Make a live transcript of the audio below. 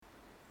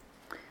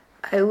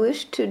I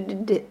wish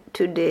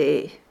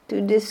today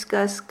to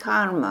discuss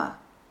karma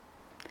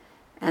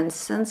and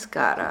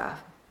sanskara.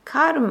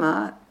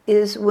 Karma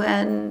is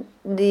when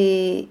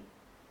the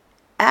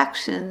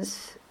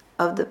actions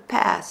of the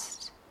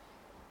past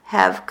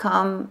have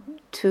come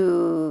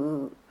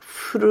to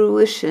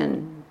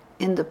fruition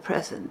in the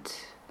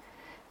present.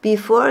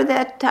 Before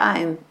that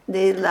time,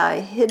 they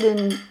lie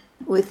hidden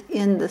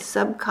within the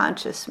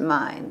subconscious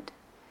mind,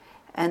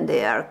 and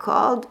they are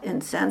called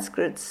in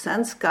Sanskrit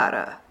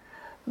sanskara,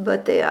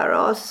 but they are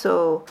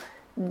also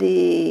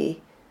the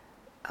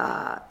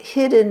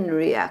hidden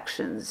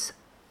reactions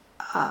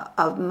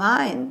of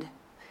mind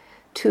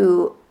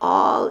to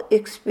all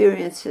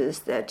experiences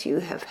that you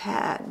have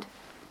had.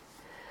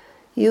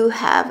 You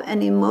have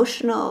an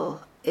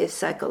emotional, a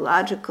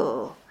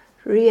psychological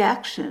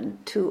reaction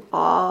to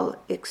all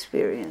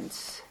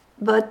experience.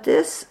 But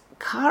this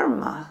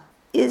karma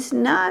is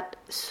not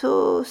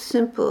so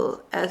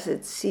simple as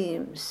it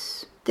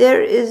seems.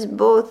 There is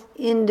both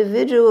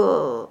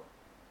individual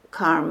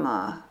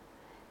karma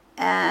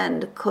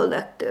and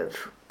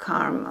collective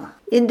karma.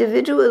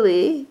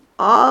 Individually,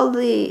 all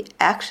the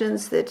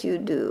actions that you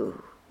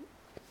do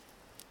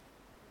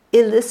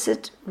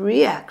elicit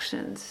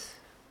reactions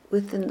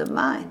within the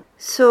mind.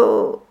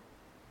 So,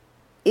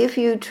 if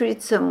you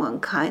treat someone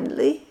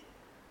kindly,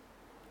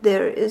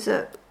 there is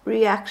a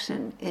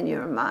reaction in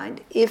your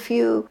mind. If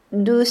you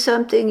do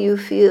something you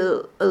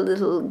feel a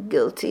little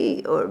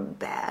guilty or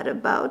bad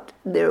about,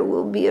 there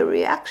will be a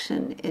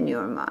reaction in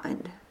your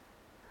mind.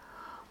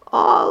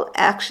 All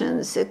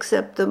actions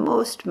except the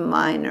most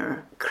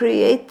minor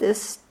create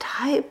this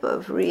type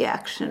of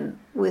reaction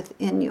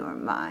within your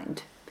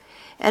mind.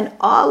 And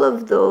all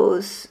of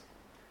those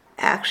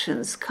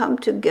actions come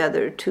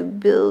together to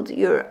build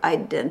your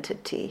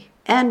identity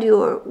and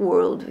your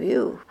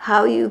worldview,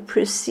 how you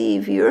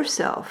perceive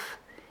yourself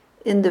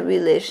in the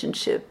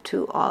relationship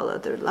to all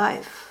other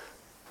life.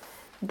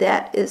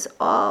 That is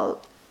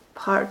all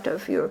part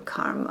of your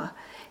karma.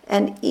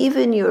 And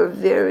even your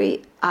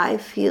very I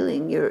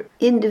feeling, your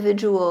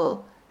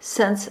individual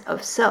sense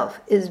of self,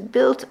 is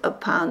built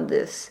upon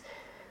this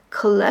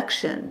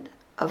collection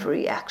of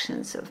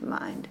reactions of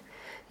mind.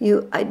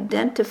 You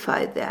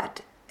identify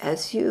that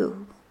as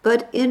you.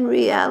 But in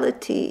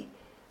reality,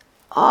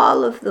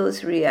 all of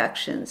those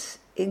reactions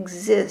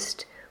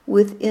exist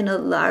within a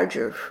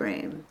larger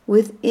frame,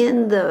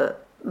 within the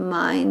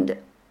mind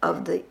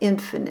of the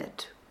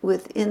infinite,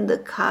 within the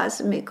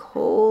cosmic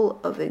whole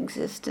of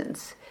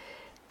existence.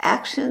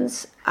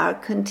 Actions are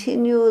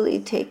continually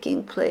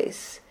taking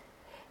place,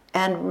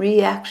 and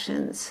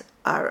reactions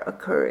are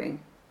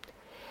occurring.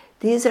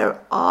 These are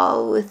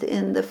all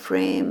within the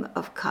frame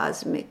of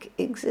cosmic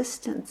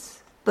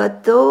existence.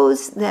 But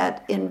those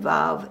that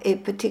involve a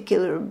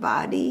particular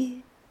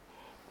body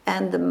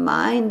and the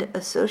mind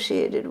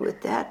associated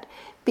with that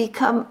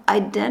become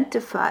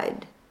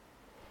identified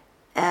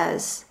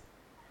as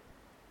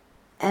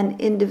an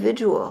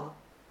individual,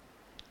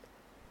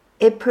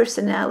 a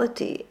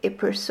personality, a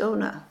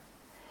persona.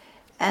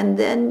 And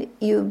then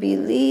you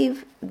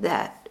believe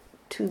that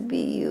to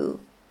be you,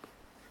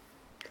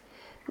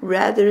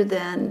 rather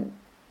than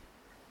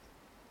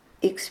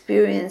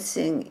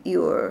experiencing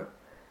your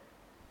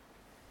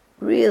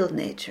real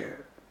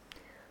nature,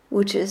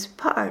 which is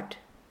part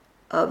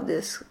of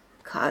this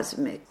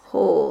cosmic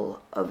whole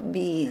of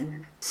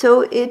being.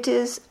 So it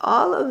is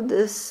all of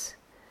this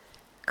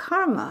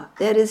karma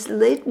that is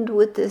latent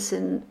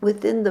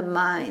within the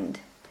mind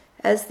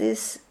as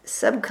these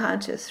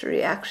subconscious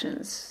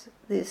reactions,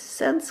 these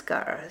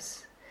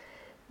sanskaras,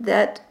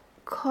 that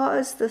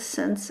cause the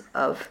sense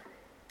of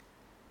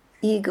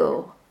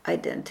ego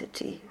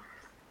identity,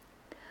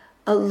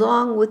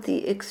 along with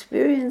the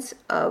experience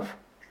of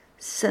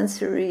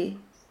sensory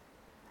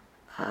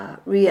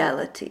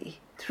reality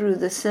through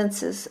the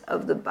senses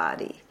of the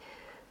body.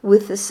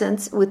 With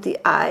the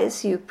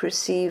eyes, you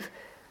perceive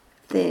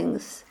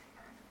things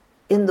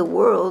in the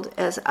world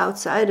as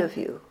outside of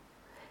you,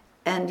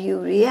 and you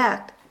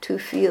react to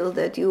feel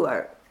that you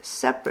are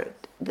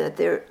separate, that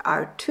there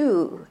are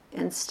two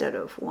instead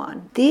of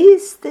one.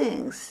 These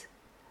things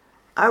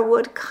are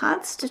what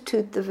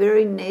constitute the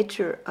very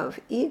nature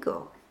of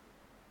ego.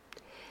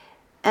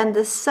 And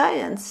the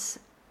science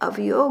of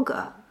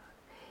yoga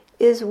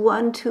is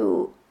one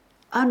to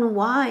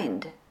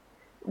unwind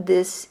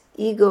this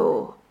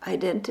ego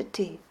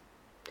identity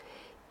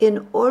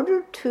in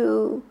order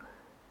to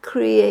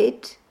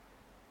create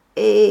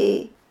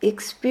an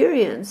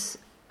experience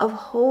of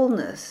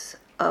wholeness,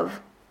 of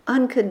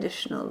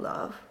unconditional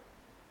love,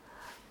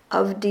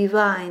 of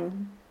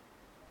divine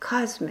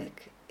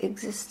cosmic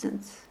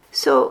existence.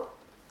 So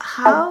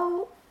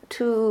how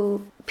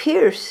to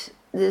pierce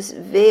this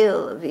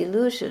veil of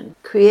illusion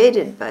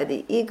created by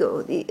the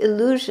ego, the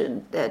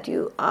illusion that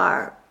you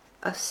are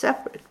a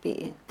separate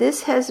being?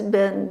 This has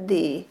been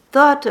the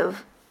thought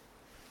of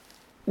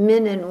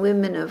men and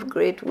women of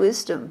great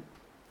wisdom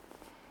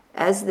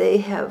as they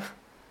have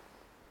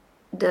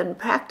done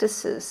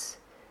practices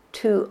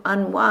to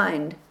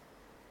unwind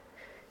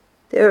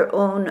their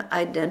own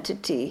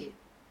identity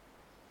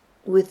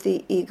with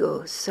the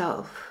ego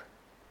self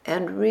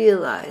and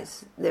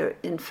realize their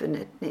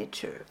infinite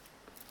nature.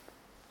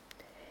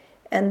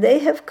 And they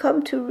have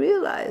come to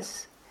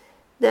realize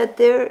that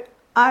there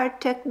are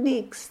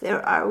techniques,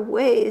 there are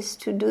ways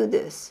to do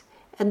this,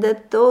 and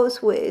that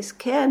those ways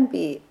can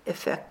be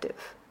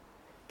effective.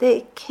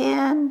 They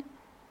can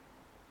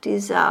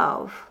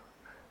dissolve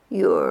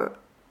your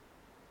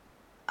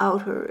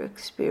outer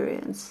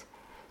experience,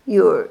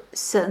 your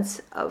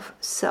sense of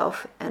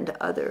self and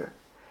other,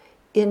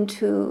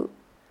 into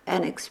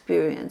an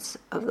experience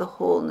of the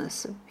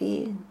wholeness of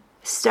being.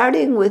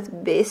 Starting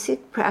with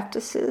basic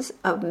practices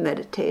of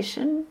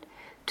meditation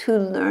to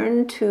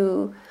learn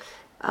to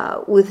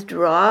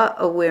withdraw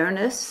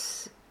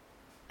awareness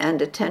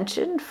and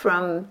attention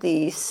from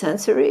the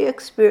sensory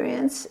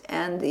experience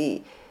and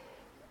the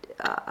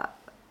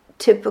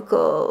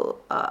typical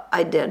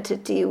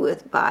identity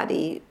with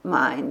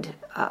body-mind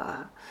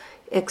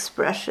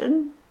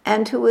expression,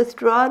 and to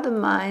withdraw the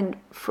mind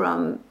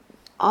from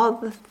all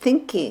the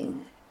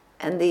thinking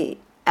and the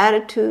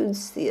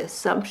attitudes, the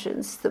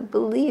assumptions, the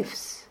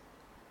beliefs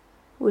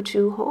which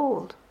you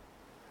hold,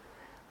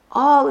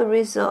 all a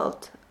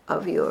result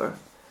of your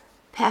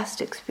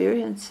past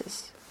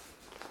experiences.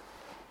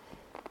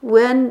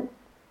 When,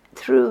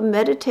 through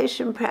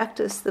meditation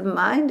practice, the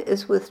mind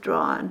is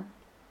withdrawn,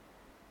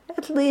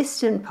 at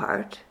least in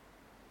part,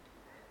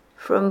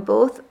 from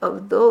both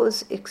of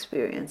those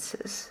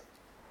experiences,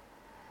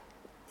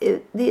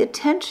 the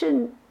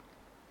attention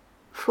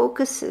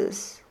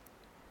focuses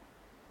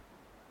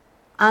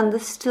on the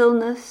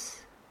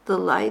stillness, the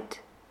light,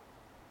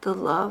 the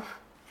love,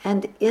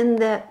 and in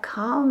that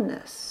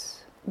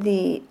calmness,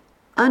 the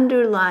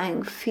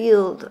underlying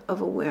field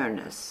of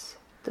awareness,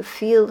 the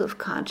field of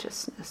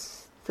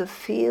consciousness, the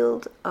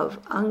field of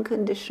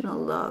unconditional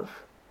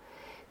love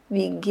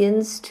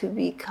begins to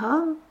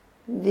become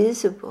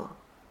visible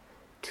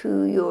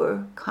to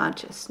your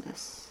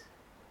consciousness.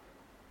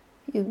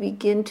 You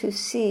begin to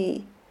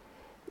see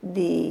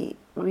the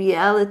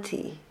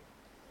reality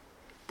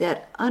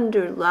that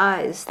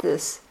underlies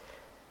this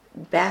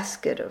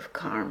basket of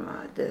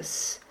karma,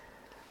 this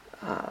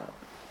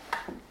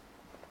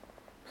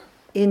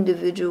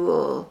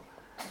individual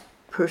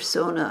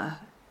persona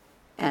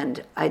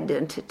and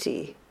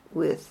identity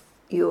with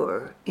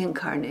your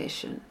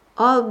incarnation.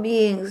 All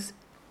beings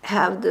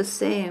have the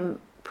same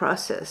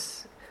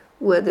process,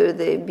 whether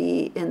they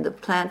be in the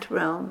plant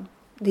realm,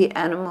 the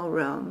animal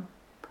realm,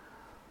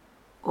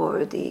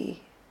 or the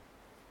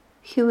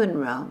human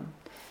realm.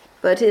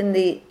 But in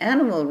the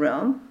animal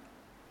realm,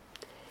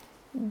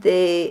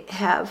 they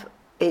have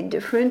a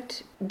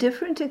different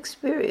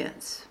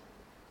experience.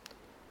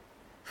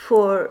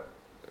 For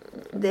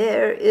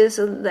there is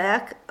a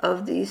lack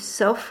of the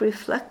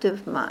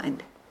self-reflective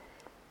mind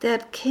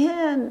that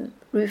can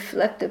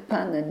reflect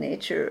upon the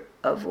nature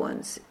of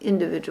one's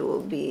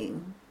individual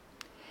being.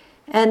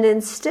 And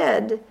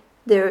instead,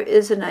 there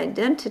is an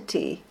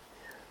identity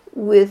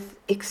with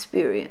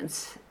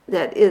experience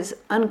that is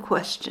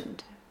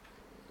unquestioned.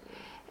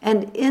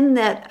 And in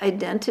that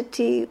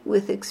identity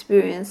with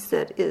experience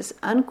that is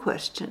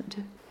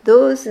unquestioned,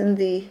 those in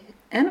the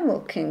animal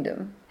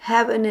kingdom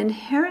have an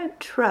inherent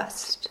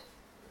trust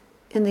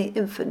in the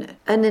infinite,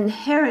 an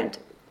inherent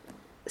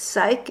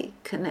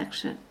psychic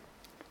connection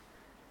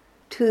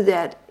to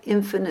that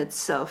infinite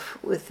self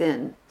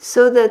within,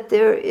 so that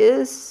there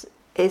is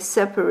a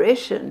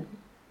separation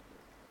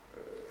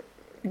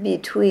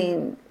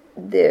between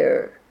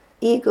their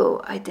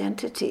ego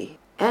identity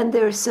and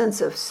their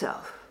sense of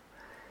self.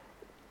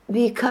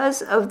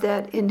 Because of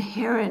that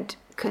inherent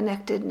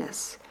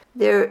connectedness,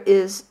 there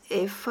is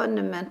a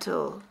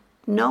fundamental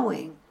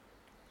knowing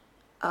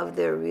of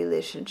their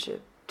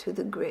relationship to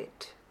the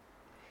great.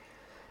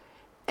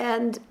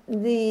 And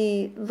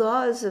the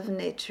laws of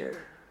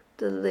nature,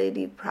 the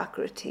Lady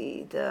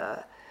Prakriti,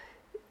 the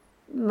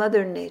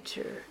Mother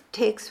Nature,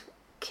 takes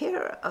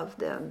care of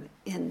them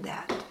in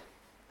that.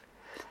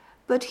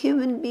 But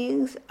human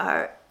beings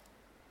are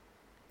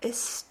a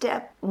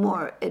step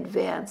more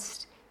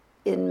advanced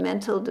in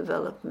mental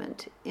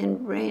development,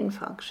 in brain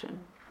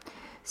function,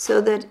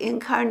 so that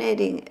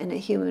incarnating in a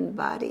human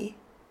body,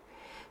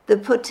 the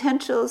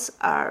potentials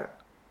are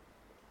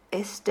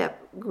a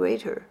step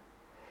greater,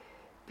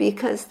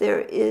 because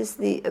there is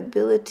the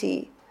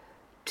ability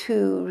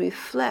to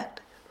reflect,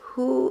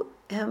 who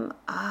am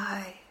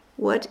I?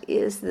 What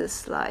is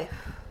this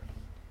life?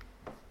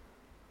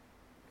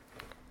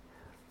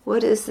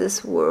 What is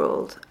this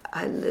world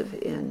I live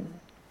in?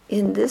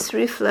 In this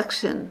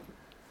reflection,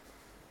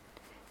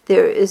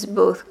 there is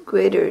both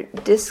greater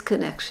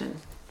disconnection,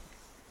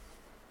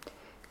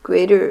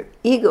 greater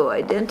ego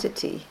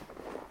identity,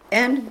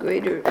 and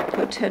greater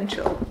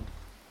potential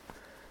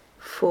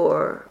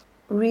for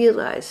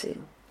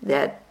realizing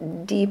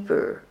that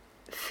deeper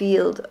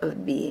field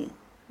of being,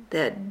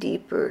 that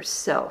deeper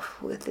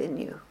self within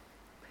you,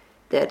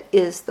 that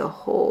is the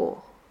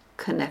whole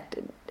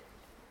connected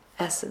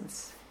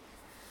essence.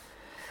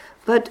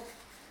 But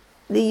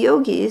the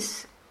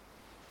yogis,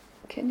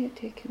 can you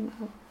take him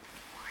out?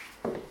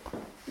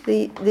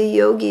 The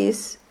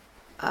yogis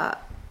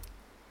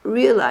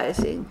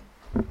realizing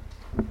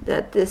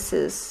that this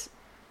is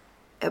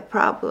a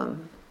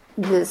problem,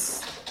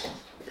 this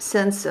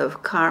sense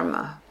of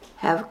karma,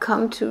 have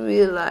come to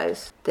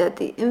realize that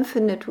the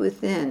infinite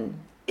within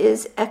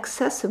is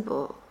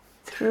accessible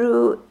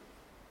through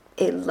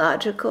a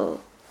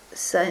logical,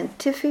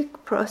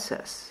 scientific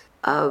process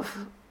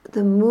of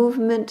the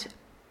movement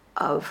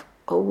of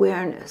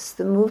awareness,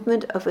 the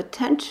movement of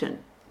attention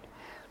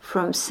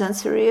from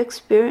sensory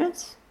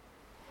experience,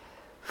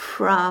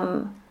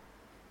 from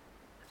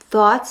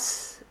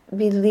thoughts,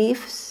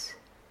 beliefs,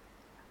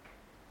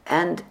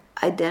 and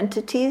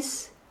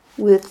identities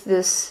with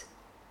this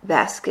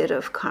basket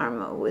of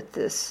karma, with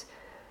this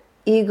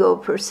ego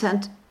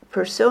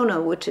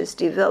persona which is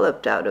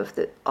developed out of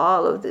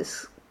all of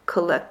this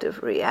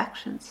collective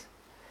reactions.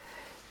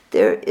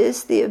 There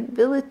is the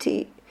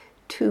ability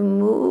to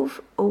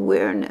move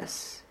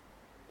awareness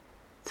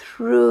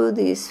through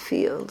these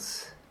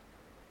fields,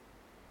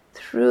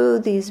 through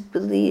these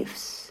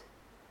beliefs,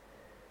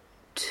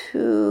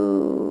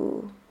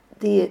 to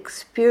the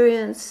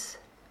experience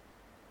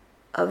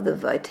of the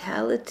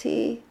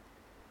vitality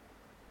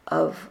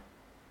of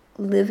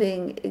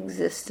living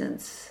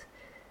existence,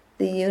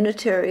 the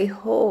unitary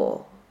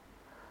whole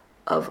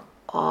of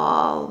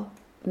all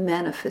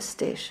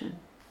manifestation.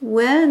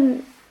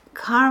 When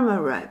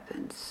karma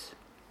ripens,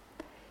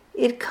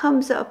 it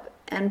comes up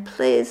and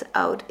plays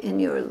out in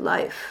your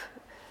life.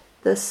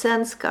 The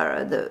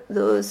sanskara,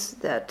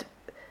 that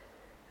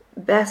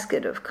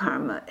basket of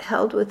karma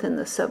held within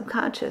the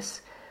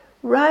subconscious,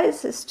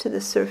 rises to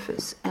the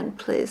surface and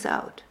plays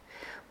out.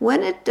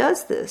 When it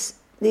does this,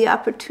 the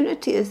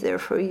opportunity is there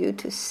for you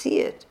to see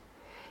it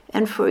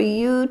and for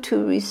you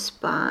to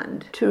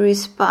respond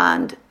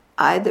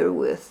either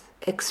with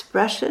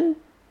expression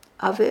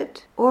of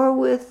it or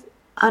with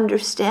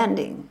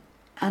understanding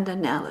and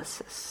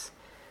analysis,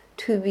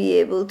 to be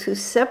able to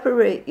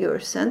separate your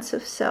sense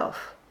of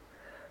self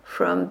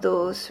from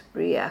those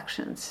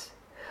reactions.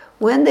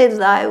 When they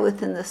lie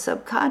within the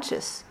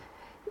subconscious,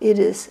 it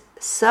is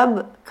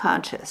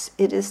subconscious.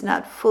 It is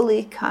not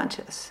fully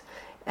conscious.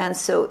 And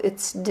so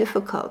it's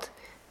difficult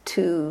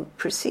to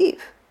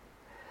perceive.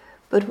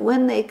 But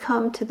when they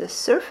come to the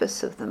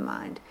surface of the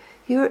mind,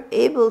 you're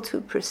able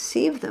to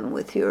perceive them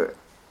with your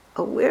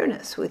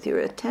awareness, with your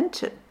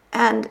attention.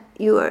 And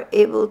you are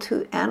able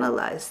to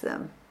analyze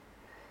them,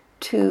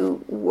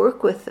 to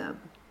work with them.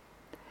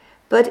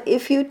 But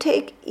if you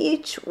take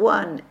each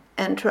one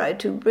and try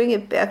to bring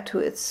it back to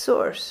its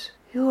source,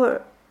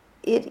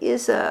 it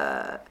is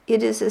a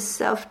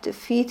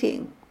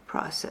self-defeating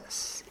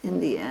process in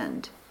the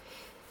end.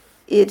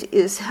 It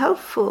is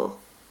helpful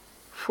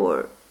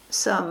for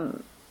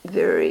some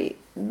very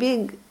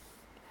big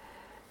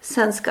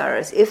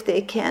sanskaras if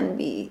they can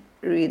be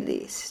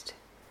released.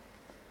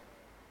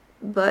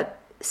 But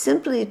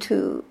simply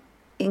to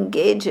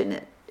engage in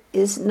it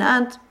is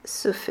not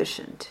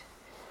sufficient.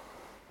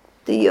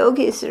 The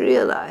yogis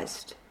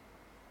realized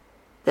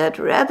that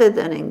rather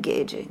than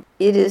engaging,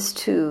 it is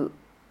to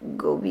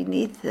go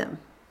beneath them,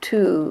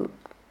 to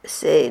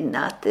say,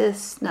 not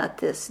this,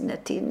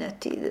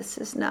 neti, this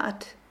is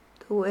not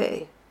the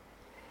way.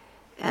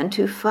 And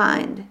to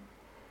find,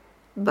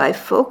 by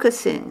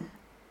focusing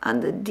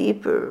on the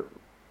deeper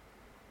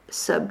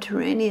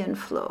subterranean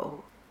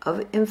flow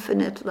of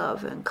infinite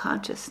love and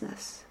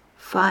consciousness,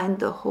 find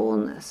the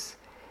wholeness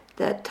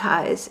that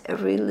ties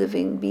every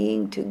living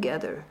being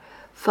together.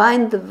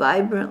 Find the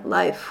vibrant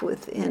life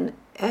within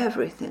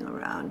everything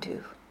around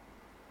you.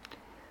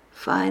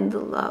 Find the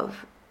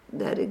love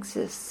that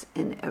exists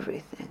in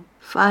everything.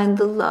 Find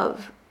the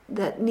love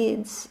that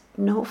needs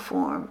no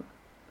form,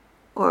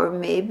 or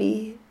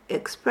maybe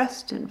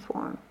expressed in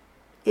form.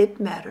 It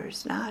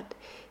matters not.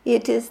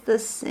 It is the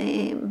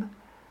same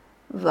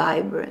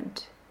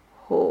vibrant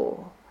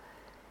whole,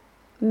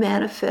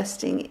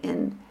 manifesting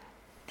in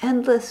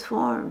endless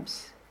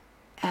forms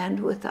and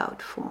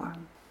without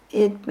form.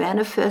 It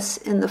manifests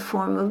in the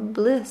form of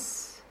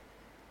bliss,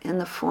 in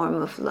the form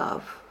of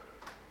love,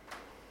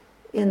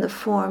 in the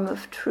form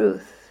of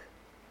truth.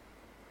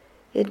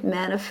 It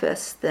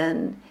manifests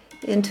then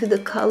into the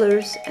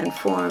colors and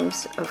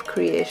forms of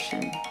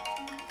creation.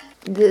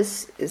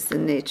 This is the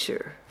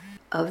nature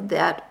of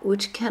that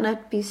which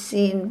cannot be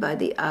seen by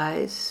the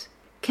eyes,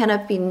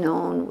 cannot be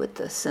known with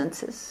the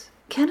senses,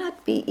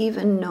 cannot be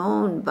even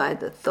known by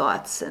the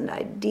thoughts and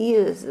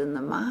ideas in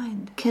the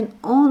mind, can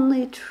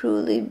only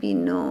truly be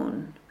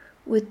known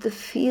with the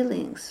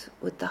feelings,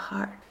 with the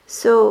heart.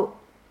 So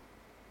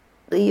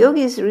the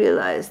yogis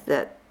realized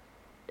that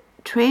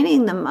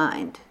training the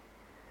mind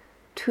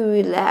to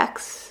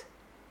relax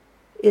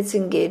its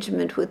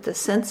engagement with the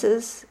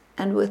senses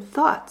and with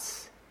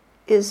thoughts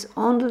is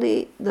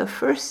only the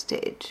first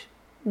stage.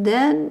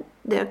 Then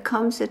there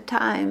comes a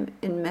time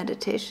in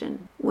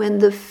meditation when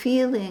the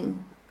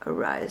feeling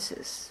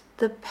arises,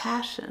 the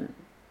passion,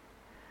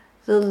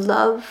 the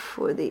love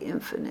for the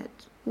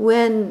infinite.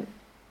 When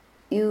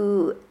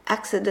you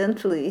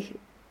accidentally,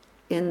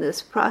 in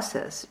this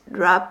process,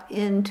 drop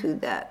into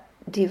that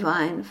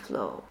divine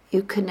flow,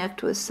 you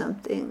connect with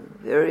something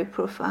very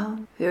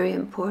profound, very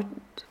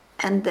important.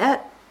 And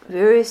that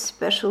very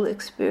special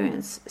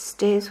experience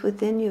stays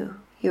within you,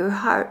 your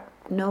heart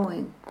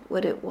knowing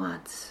what it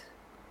wants.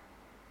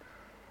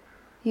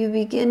 You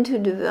begin to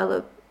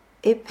develop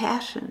a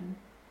passion,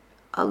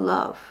 a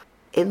love,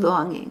 a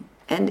longing.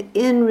 And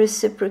in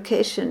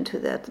reciprocation to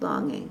that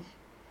longing,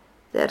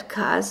 that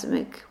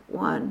cosmic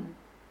one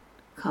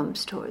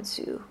comes towards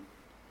you.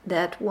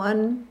 That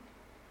one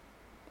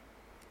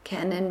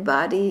can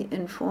embody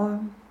in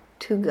form,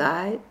 to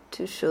guide,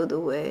 to show the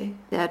way.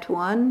 That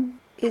one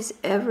is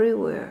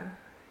everywhere,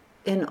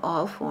 in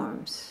all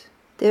forms.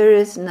 There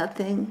is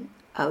nothing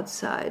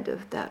outside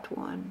of that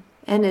one.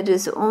 And it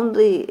is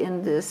only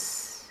in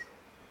this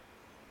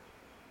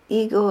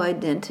ego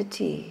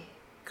identity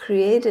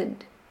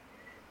created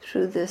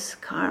through this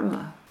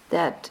karma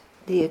that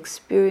the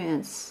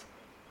experience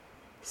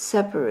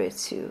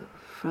separates you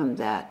from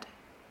that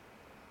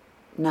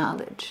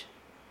knowledge,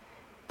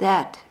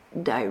 that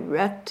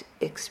direct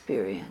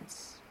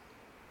experience.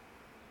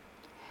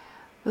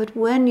 But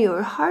when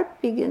your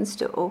heart begins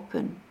to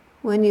open,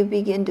 when you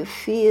begin to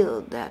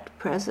feel that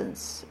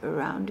presence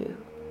around you,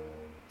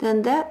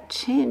 then that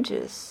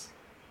changes.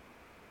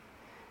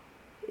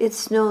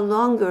 It's no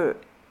longer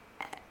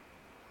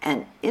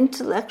an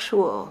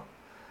intellectual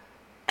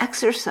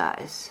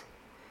exercise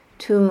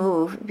to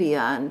move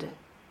beyond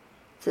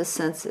the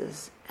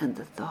senses and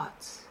the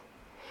thoughts.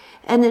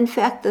 And in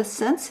fact, the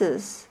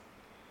senses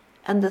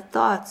and the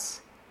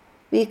thoughts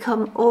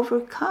become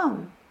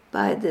overcome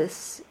by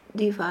this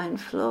divine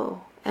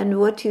flow. And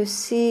what you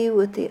see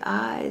with the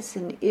eyes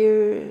and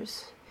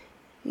ears,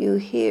 you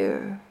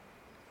hear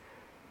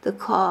the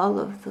call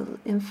of the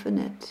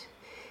infinite.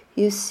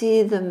 You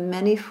see the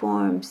many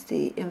forms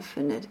the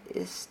infinite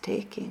is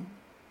taking.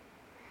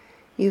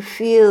 You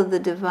feel the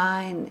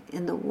divine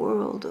in the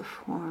world of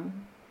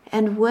form.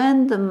 And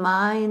when the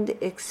mind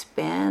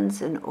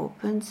expands and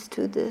opens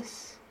to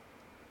this,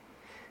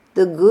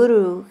 the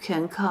Guru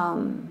can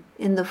come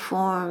in the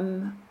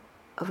form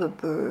of a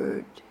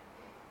bird,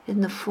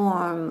 in the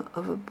form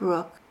of a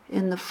brook,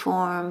 in the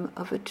form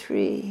of a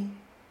tree,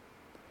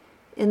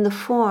 in the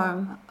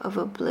form of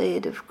a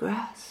blade of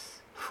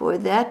grass. For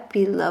that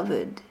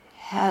beloved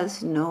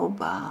has no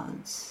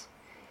bounds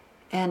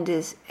and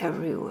is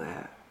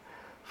everywhere.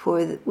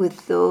 For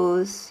with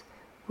those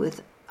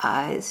with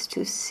eyes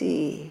to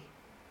see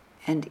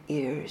and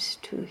ears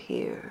to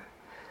hear,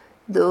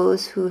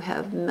 those who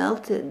have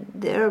melted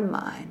their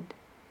mind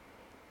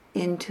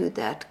into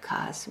that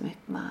cosmic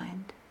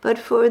mind. But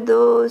for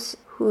those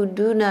who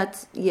do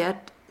not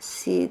yet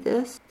see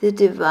this, the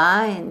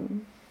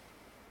divine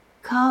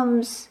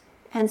comes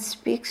and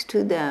speaks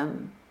to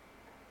them,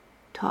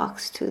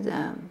 talks to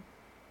them,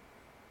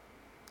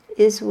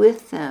 is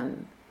with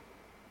them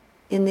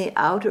in the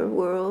outer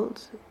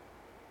world,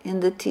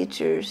 in the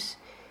teachers,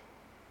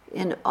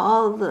 in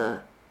all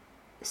the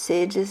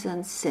sages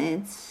and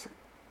saints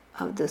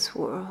of this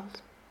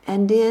world,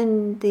 and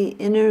in the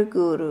inner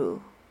Guru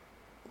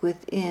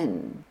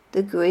within,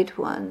 the great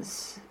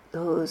ones,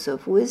 those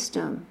of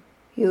wisdom.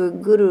 Your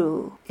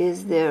Guru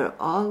is there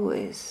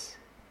always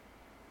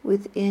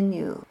within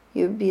you.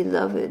 Your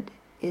beloved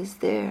is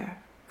there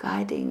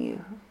guiding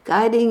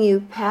you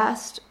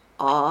past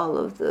all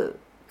of the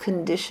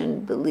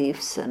conditioned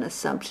beliefs and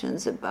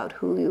assumptions about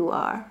who you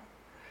are,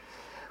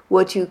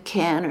 what you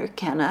can or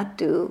cannot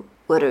do,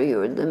 what are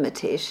your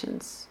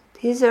limitations.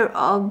 These are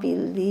all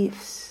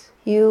beliefs.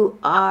 You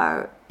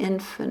are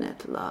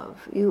infinite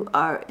love. You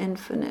are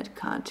infinite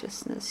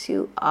consciousness.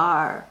 You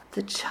are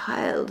the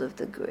child of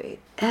the great.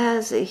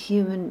 As a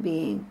human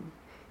being,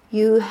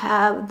 you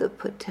have the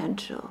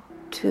potential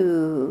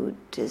to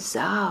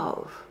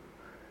dissolve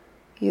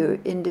your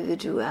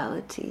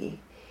individuality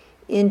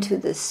into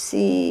the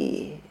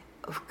sea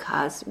of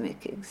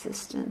cosmic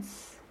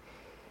existence,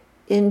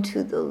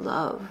 into the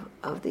love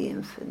of the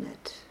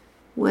infinite.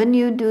 When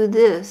you do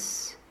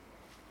this,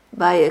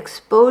 by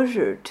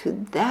exposure to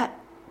that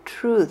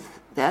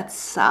truth, that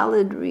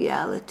solid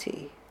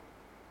reality,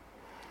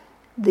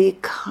 the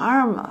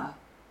karma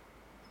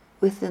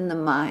within the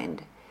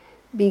mind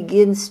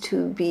begins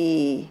to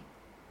be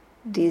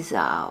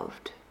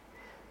dissolved.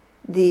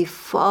 The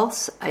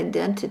false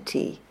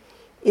identity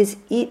is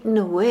eaten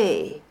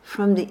away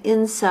from the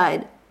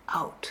inside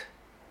out.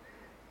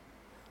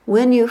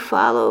 When you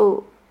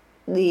follow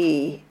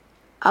the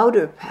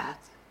outer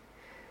path,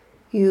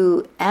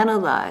 you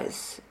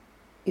analyze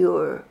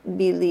your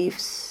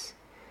beliefs,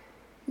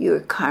 your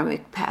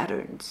karmic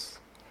patterns,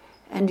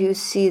 and you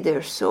see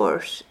their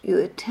source. You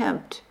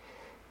attempt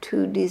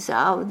to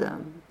dissolve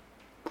them.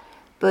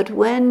 But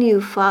when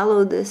you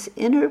follow this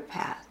inner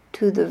path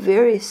to the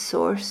very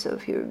source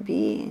of your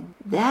being,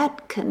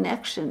 that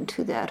connection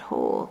to that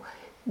whole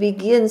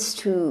begins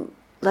to,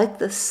 like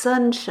the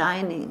sun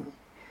shining,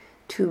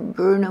 to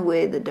burn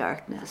away the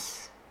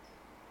darkness,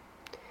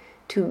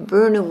 to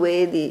burn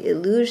away the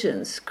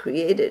illusions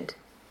created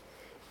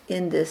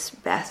in this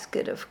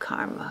basket of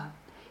karma,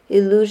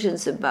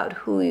 illusions about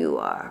who you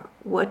are,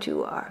 what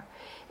you are,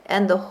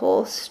 and the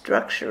whole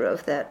structure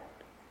of that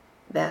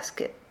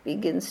basket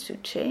begins to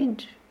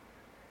change.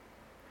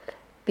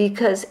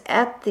 because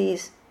at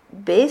the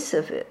base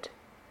of it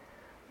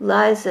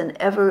lies an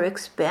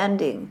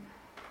ever-expanding,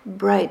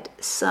 bright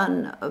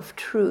sun of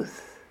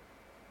truth,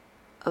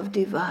 of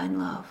divine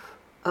love,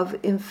 of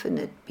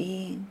infinite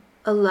being.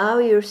 Allow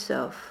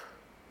yourself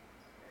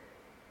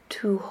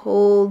to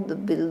hold the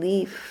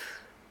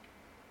belief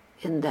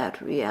in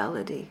that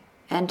reality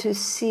and to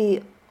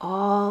see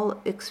all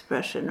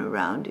expression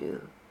around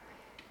you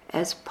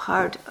as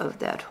part of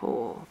that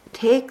whole.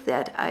 Take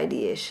that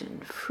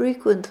ideation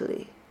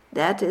frequently.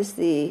 That is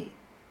the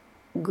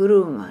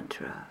Guru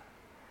Mantra,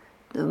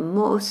 the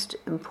most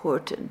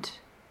important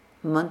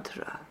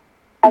mantra.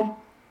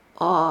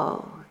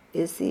 All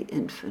is the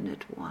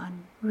Infinite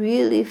One.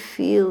 Really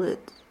feel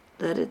it.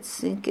 Let it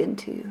sink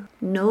into you.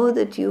 Know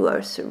that you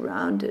are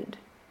surrounded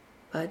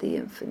by the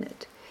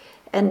infinite.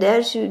 And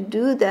as you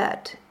do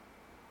that,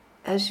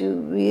 as you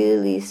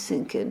really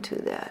sink into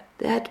that,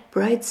 that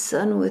bright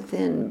sun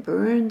within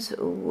burns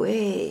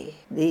away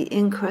the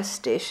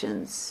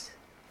incrustations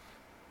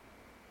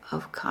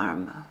of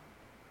karma.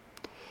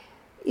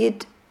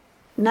 It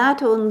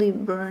not only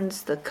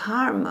burns the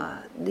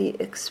karma, the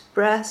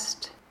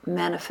expressed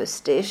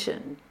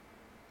manifestation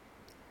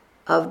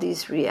of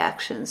these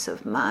reactions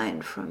of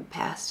mind from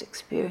past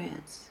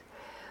experience,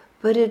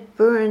 but it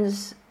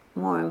burns,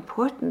 more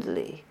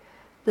importantly,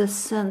 the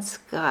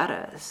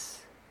sanskaras,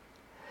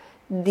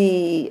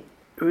 the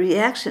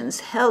reactions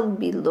held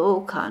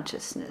below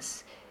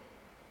consciousness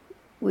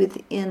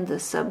within the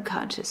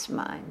subconscious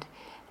mind.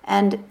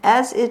 And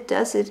as it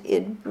does it,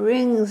 it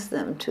brings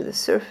them to the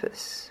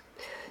surface.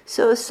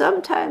 So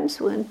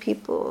sometimes when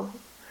people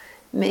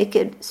make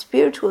it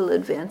spiritual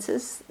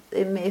advances,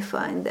 they may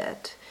find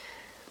that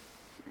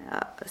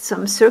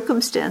some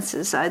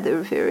circumstances,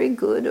 either very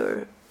good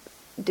or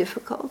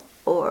difficult,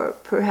 or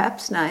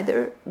perhaps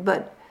neither,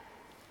 but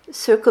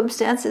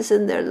circumstances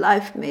in their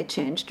life may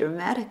change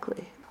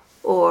dramatically,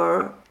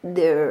 or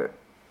their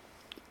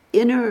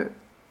inner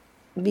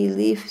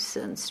beliefs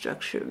and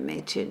structure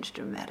may change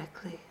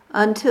dramatically,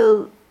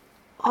 until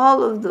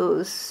all of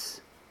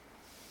those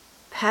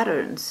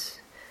patterns,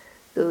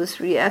 those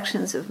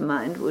reactions of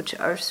mind which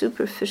are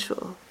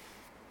superficial,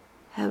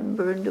 have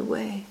burned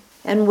away.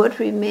 And what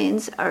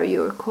remains are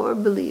your core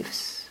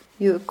beliefs,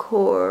 your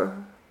core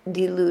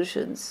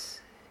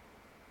delusions,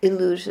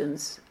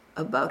 illusions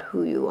about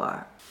who you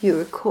are,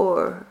 your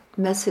core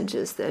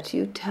messages that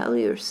you tell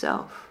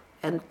yourself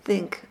and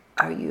think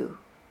are you.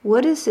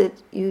 What is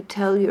it you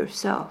tell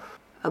yourself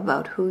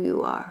about who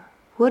you are?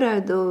 What are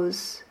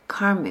those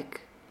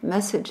karmic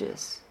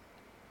messages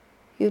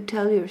you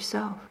tell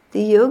yourself?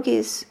 The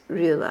yogis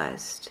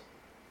realized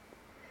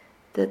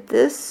that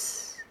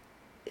this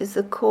is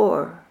the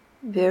core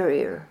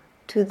barrier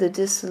to the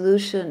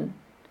dissolution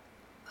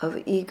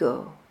of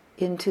ego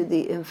into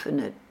the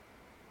infinite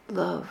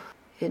love,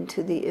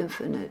 into the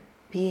infinite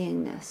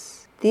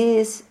beingness.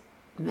 These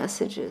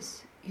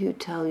messages you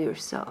tell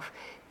yourself,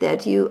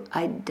 that you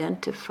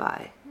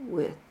identify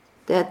with,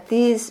 that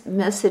these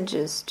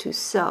messages to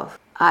self,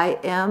 I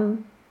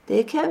am,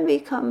 they can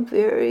become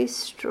very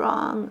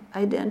strong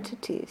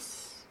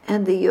identities.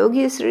 And the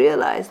yogis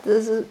realize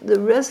the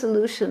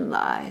resolution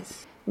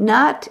lies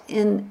not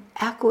in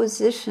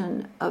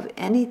acquisition of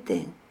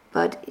anything,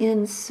 but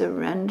in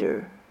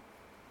surrender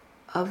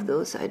of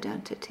those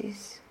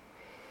identities.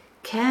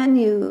 Can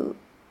you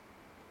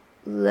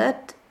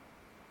let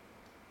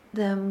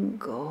them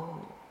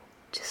go?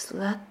 Just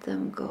let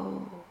them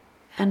go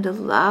and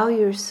allow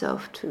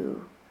yourself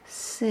to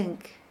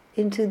sink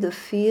into the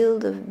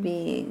field of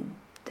being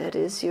that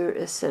is your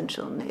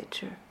essential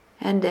nature.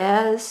 And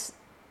as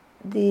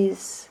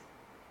these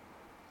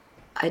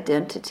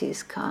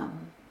identities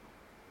come,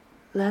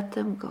 let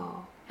them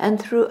go. And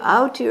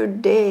throughout your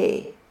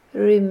day,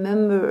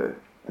 remember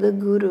the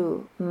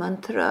Guru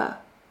Mantra,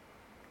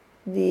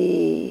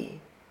 the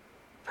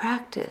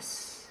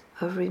practice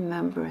of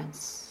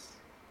remembrance,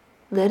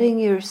 letting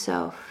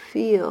yourself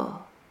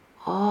feel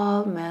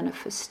all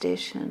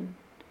manifestation,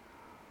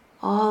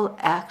 all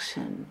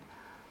action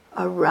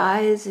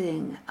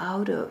arising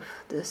out of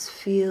this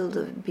field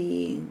of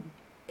being,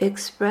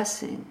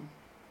 expressing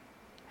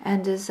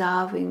and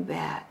dissolving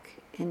back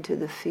into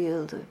the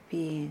field of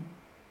being.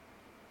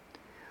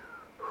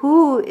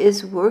 Who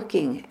is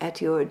working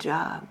at your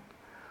job?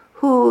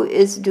 Who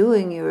is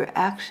doing your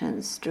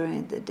actions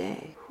during the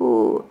day?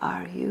 Who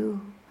are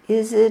you?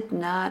 Is it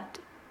not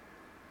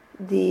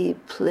the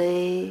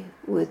play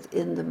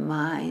within the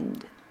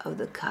mind of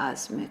the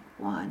Cosmic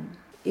One?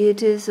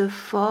 It is a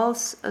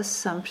false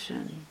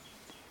assumption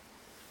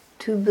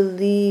to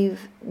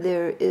believe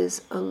there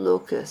is a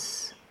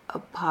locus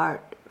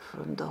apart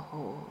from the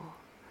whole.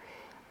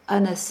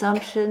 An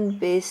assumption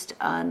based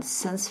on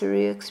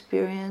sensory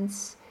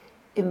experience,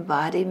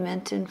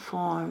 embodiment in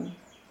form,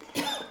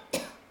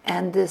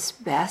 and this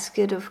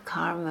basket of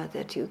karma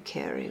that you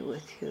carry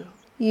with you.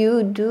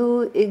 You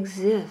do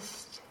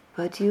exist,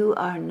 but you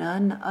are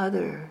none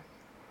other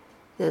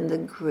than the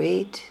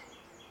great,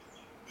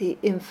 the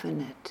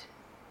infinite,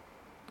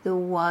 the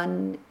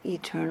one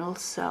eternal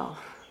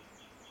self,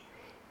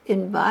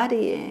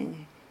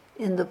 embodying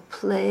in the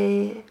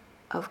play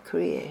of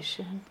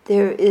creation.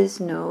 There is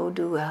no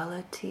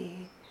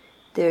duality.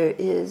 There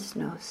is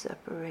no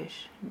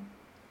separation.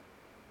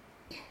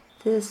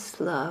 This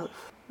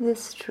love,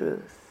 this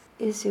truth,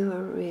 is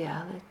your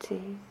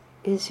reality,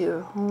 is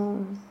your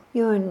home,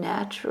 your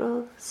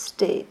natural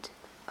state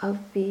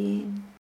of being.